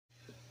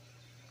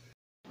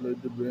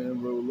Let the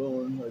band roll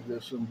on. I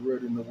got some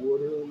bread in the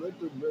water. Let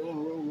the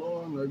band roll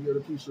on. I got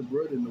a piece of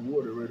bread in the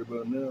water right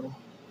about now.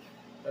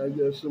 I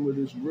got some of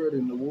this bread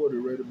in the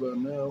water right about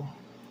now.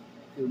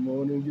 Good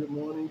morning, good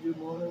morning, good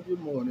morning,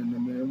 good morning. The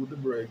man with the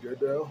bread got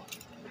down.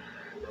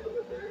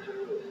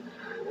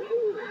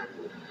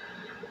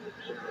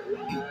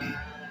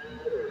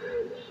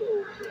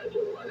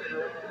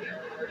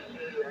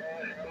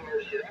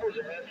 That was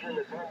a head full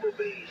of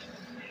bumblebees.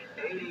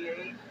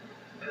 88,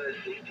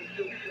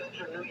 66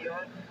 Central New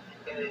York,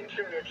 and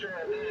Trinitron9.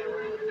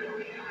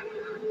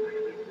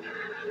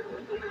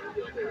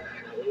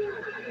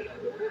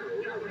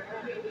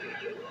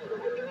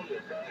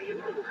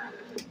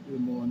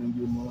 Good morning,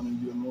 good morning,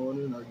 good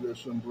morning. I got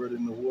some bread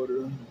in the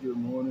water. Good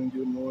morning,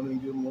 good morning,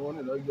 good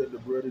morning. I got the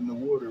bread in the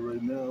water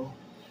right now.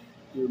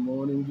 Good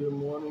morning, good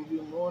morning,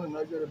 good morning.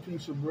 I got a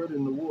piece of bread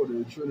in the water.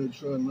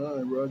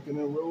 Trinitron9 rocking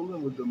and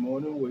rolling with the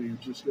morning wave.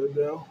 Just got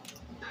down.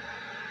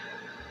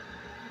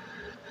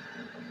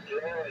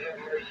 Lord have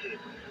mercy.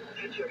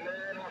 Get your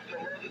man off the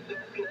mother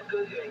duck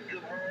pluckers and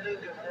good morning,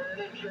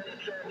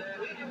 Trinitron9.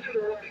 Listen to the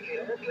word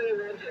again. I'm playing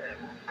one time.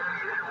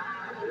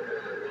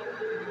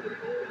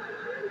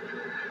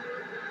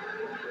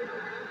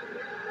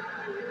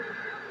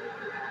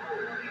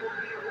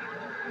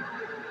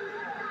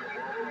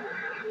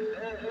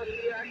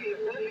 See, I hear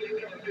both of you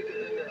kind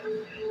figures in there.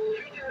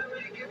 You telling me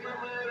to get my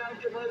mind off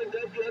the mother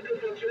duck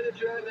pluckers and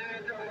Trinitron9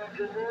 talking about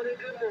good morning,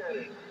 good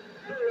morning.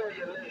 Put it on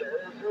your later.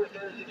 Old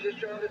Bulldozer just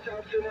trying to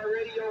talk to my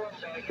radio. I'm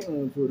sorry.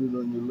 Put it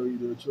on your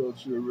later. Talk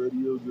to your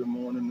radio. Good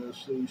morning, that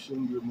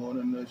station. Good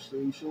morning, that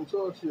station.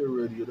 Talk to your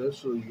radio.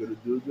 That's all you got to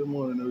do. Good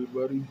morning,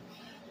 everybody.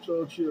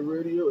 Talk to your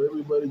radio.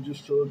 Everybody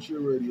just talk to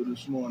your radio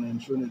this morning.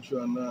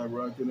 Trinitron9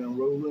 rocking and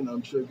rolling.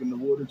 I'm checking the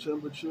water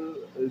temperature.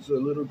 It's a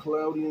little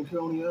cloudy in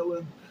County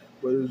Ellen,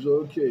 but it's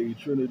okay.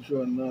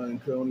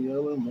 Trinitron9, County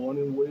Ellen,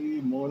 morning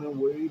wave, morning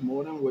wave,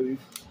 morning wave.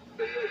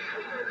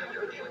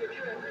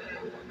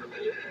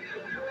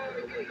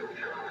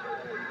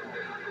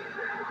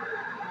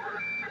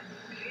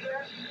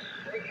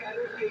 They got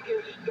him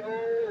picking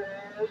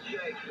Stonewall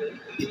Jackson.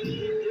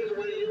 This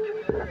way into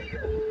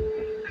Mario.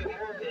 Good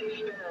morning,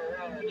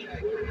 Stonewall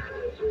Jackson.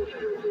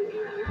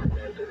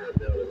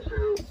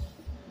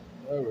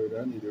 All right,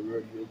 I need a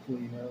radio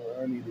clean out.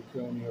 I need a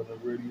County Ellen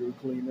radio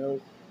clean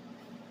out.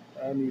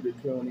 I need a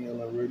County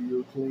Ellen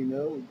radio clean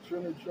out.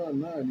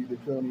 Trinitron9 need a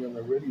County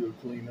Ellen radio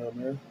clean out,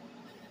 man.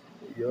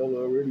 Y'all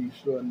already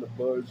starting to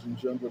buzz and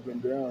jump up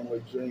and down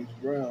like James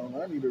Brown.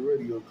 I need a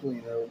radio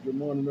clean out. Good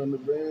morning on the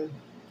band.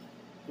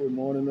 Good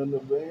morning on the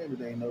band.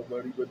 It ain't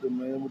nobody but the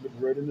man with the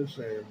bread in his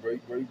hand.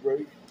 Break, break,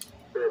 break.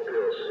 You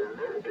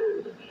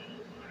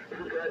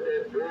got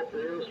that broke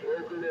real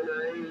smoking and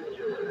I ain't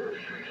enjoying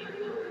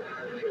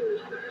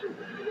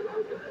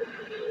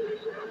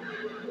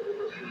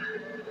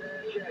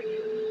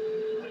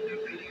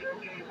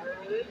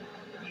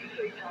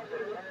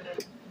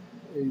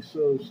Hey,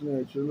 Soul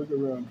Snatcher, look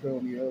around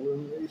County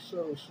Ellen. Hey,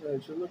 Soul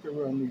Snatcher, look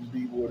around these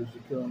deep waters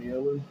of County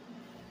Ellen.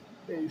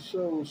 Hey,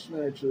 Soul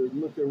Snatcher,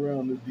 look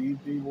around the deep,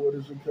 deep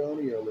waters of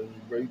County Ellen.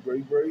 Break,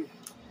 break, break.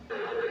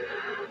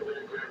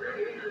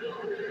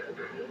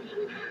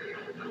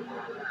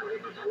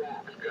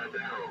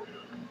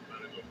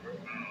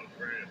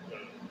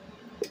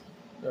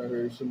 I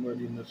heard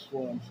somebody in the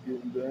swamps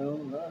getting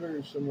down. I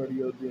heard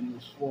somebody out there in the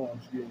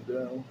swamps getting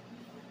down.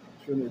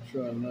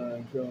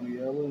 Trinitron9,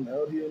 County Ellen,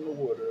 out here in the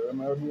water.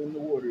 I'm out here in the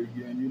water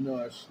again. You know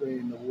I stay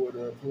in the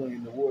water, I play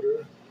in the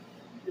water.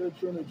 Yeah,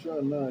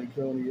 Trinitron9,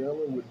 County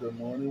Ellen with the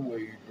morning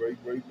wave.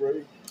 Break, break,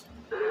 break.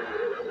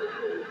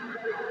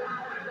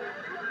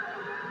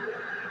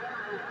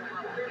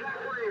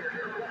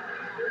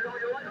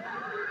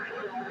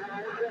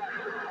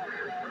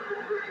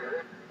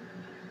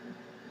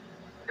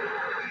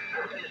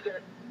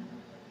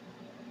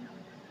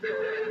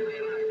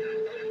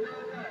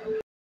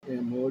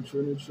 And more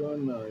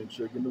Trinitron9,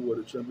 checking the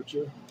water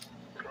temperature.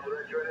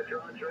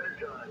 Trinitron,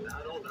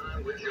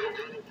 909 with your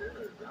gun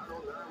antennas.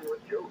 909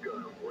 with your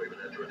gun. Waving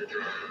at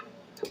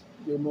Trinitron.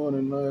 Good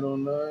morning,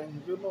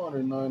 909. Good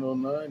morning,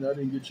 909. I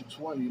didn't get you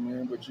 20,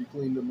 man, but you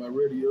cleaned up my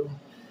radio.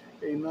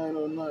 Hey,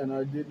 909,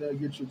 I did not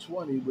get you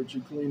 20, but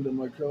you cleaned up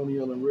my County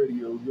Ellen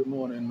radio. Good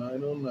morning,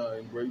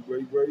 909. Break,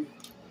 break, break.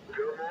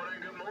 Good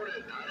morning,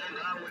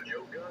 909 with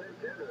your gun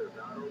antennas.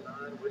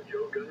 909 with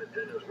your gun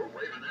antennas. We're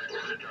waving at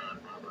Trinitron.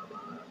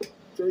 Bye.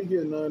 Take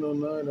it,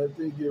 909. I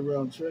think you're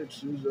around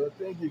Texas. I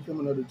think you're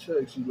coming out of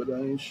Texas, but I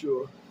ain't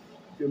sure.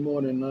 Good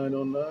morning,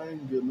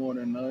 909. Good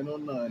morning,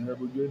 909.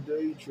 Have a good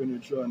day.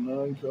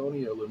 Trinitron9,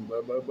 County Ellen.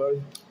 Bye, bye, bye.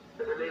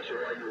 Information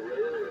while you're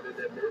rolling in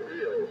that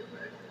mobile.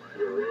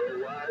 You're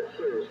worldwide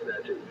soul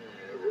snatching.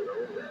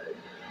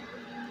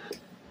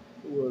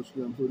 Who else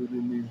gonna put it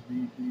in these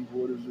deep, deep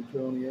waters of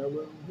County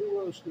Ellen? Who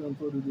else gonna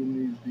put it in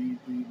these deep,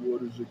 deep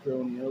waters of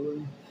County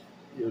Ellen?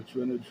 Yeah,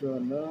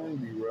 Trinitron9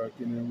 be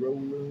rocking and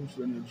rolling.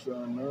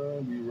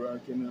 Trinitron9 be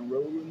rocking and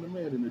rolling. The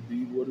man in the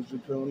deep waters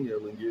of County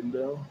Ellen getting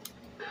down.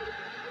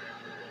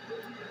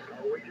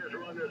 We just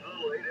run this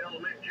little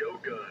 8-element Joe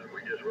gun.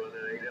 We just run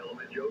an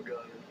 8-element Joe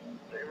gun.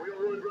 And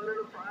we'll run it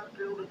a 5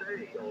 field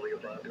Hey, all the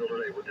above.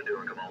 Builder, hey, what you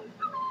doing? Come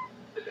on.